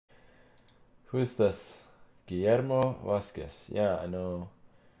Who is this? Guillermo Vasquez. Yeah, I know.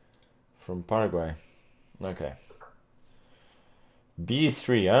 From Paraguay. Okay.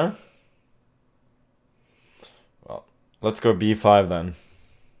 B3, huh? Well, let's go B5 then.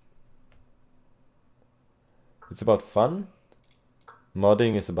 It's about fun?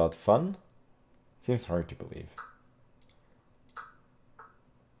 Modding is about fun? Seems hard to believe.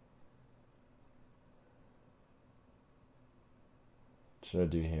 What should I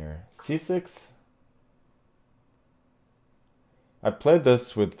do here? C6? I played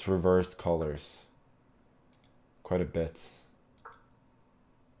this with reversed colors quite a bit.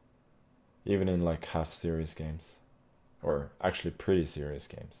 Even in like half serious games. Or actually pretty serious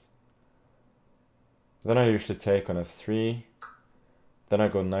games. Then I usually take on f3. Then I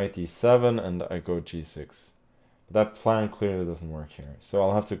go knight e7 and I go g6. But that plan clearly doesn't work here. So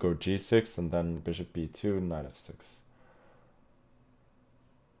I'll have to go g6 and then bishop b2, knight f6.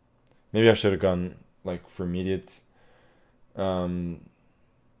 Maybe I should have gone like for immediate. Well,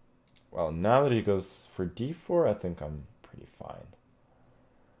 now that he goes for d4, I think I'm pretty fine.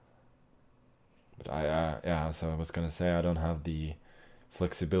 But yeah, so I was gonna say I don't have the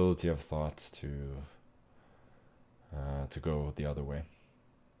flexibility of thought to go the other way.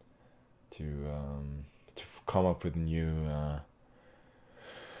 To come up with a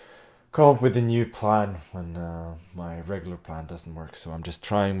new plan when my regular plan doesn't work. So I'm just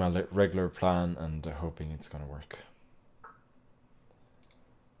trying my regular plan and hoping it's gonna work.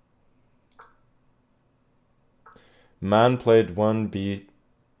 Man played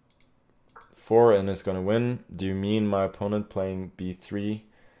 1b4 and is gonna win. Do you mean my opponent playing b3,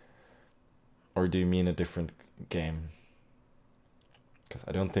 or do you mean a different game? Because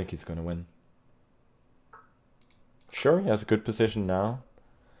I don't think he's gonna win. Sure, he has a good position now,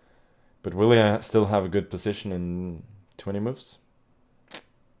 but will he still have a good position in 20 moves?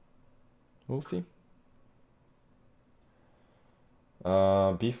 We'll see.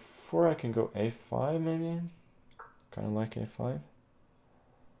 B4, I can go a5 maybe. Kind of like a5.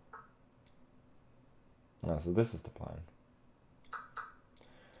 So this is the plan.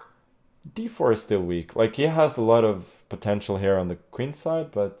 D4 is still weak. Like, he has a lot of potential here on the queen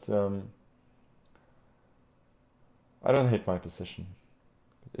side, but I don't hate my position.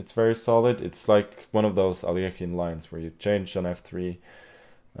 It's very solid. It's like one of those Alekhine lines where you change on f3,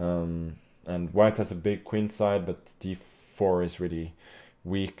 and white has a big queen side, but d4 is really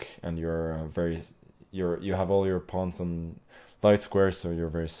weak, and you have all your pawns on light squares, so you're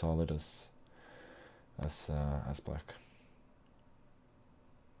very solid as black.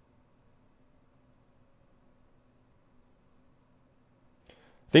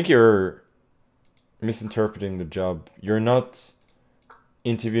 I think you're misinterpreting the job. You're not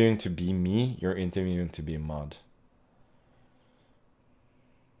interviewing to be me, you're interviewing to be a mod.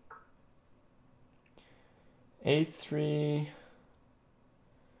 A3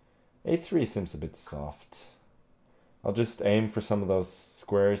 seems a bit soft. I'll just aim for some of those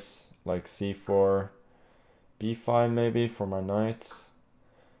squares, like c4, b5 maybe for my knights.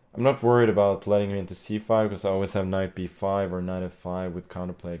 I'm not worried about letting him into c5 because I always have knight b5 or knight f5 with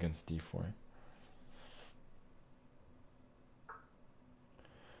counterplay against d4.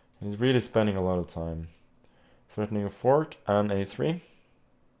 He's really spending a lot of time threatening a fork and a3.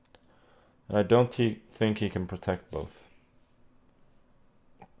 And I don't think he can protect both.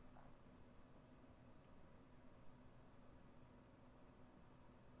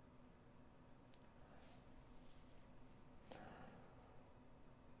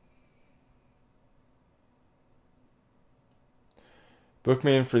 Book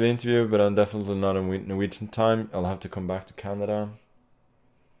me in for the interview, but I'm definitely not in Norwegian time. I'll have to come back to Canada.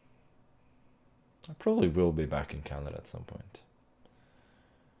 I probably will be back in Canada at some point.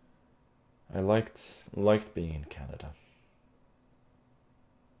 I liked being in Canada.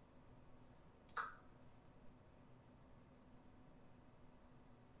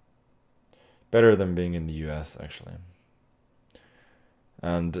 Better than being in the US, actually.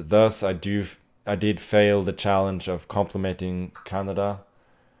 And thus I did fail the challenge of complimenting Canada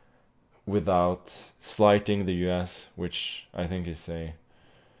without slighting the US, which I think is a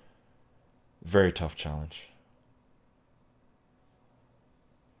very tough challenge.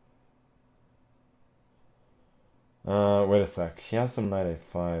 Wait a sec. He has some knight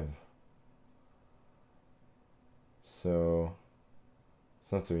a5. So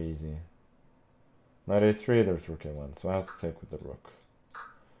it's not so easy. Knight a3, there's rook a1, so I have to take with the rook.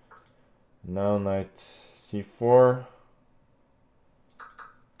 Now knight c4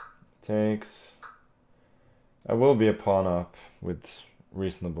 takes. I will be a pawn up with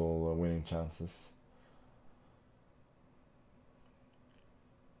reasonable winning chances.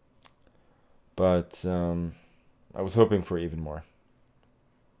 But I was hoping for even more.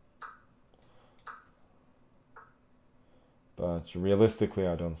 But realistically,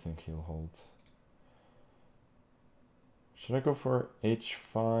 I don't think he'll hold. Should I go for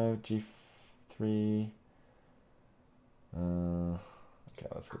h5, g3? Okay,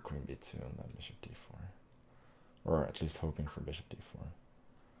 let's go queen b2 and then bishop d4. Or at least hoping for bishop d4.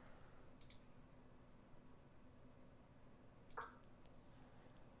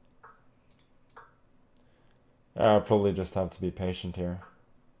 I'll probably just have to be patient here.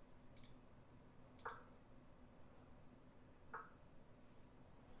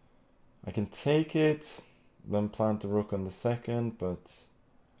 I can take it, then plant the rook on the second, but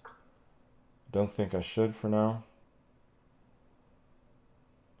don't think I should for now.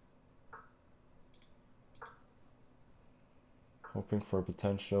 Hoping for a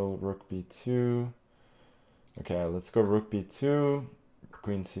potential rook b2. Okay, let's go rook b2,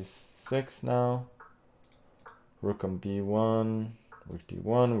 queen c6 now. Rook on b1, rook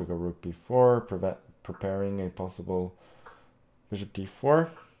d1, we go rook b4, preparing a possible bishop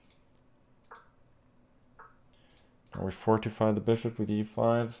d4. Now we fortify the bishop with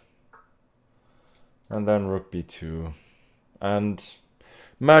e5. And then rook b2. And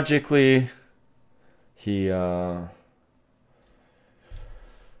magically, he has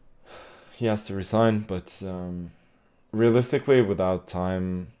to resign, but realistically, without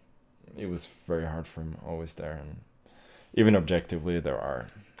time, it was very hard for him, always there, and even objectively there are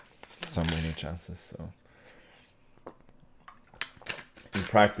some winning chances, so in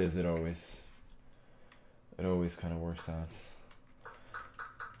practice it always kind of works out.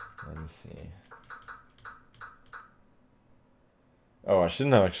 Let me see. Oh, I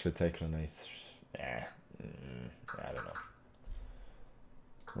shouldn't have actually taken an eighth. I don't know.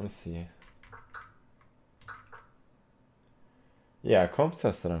 Let me see. Yeah, comp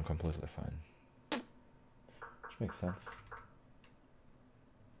says that I'm completely fine. Which makes sense.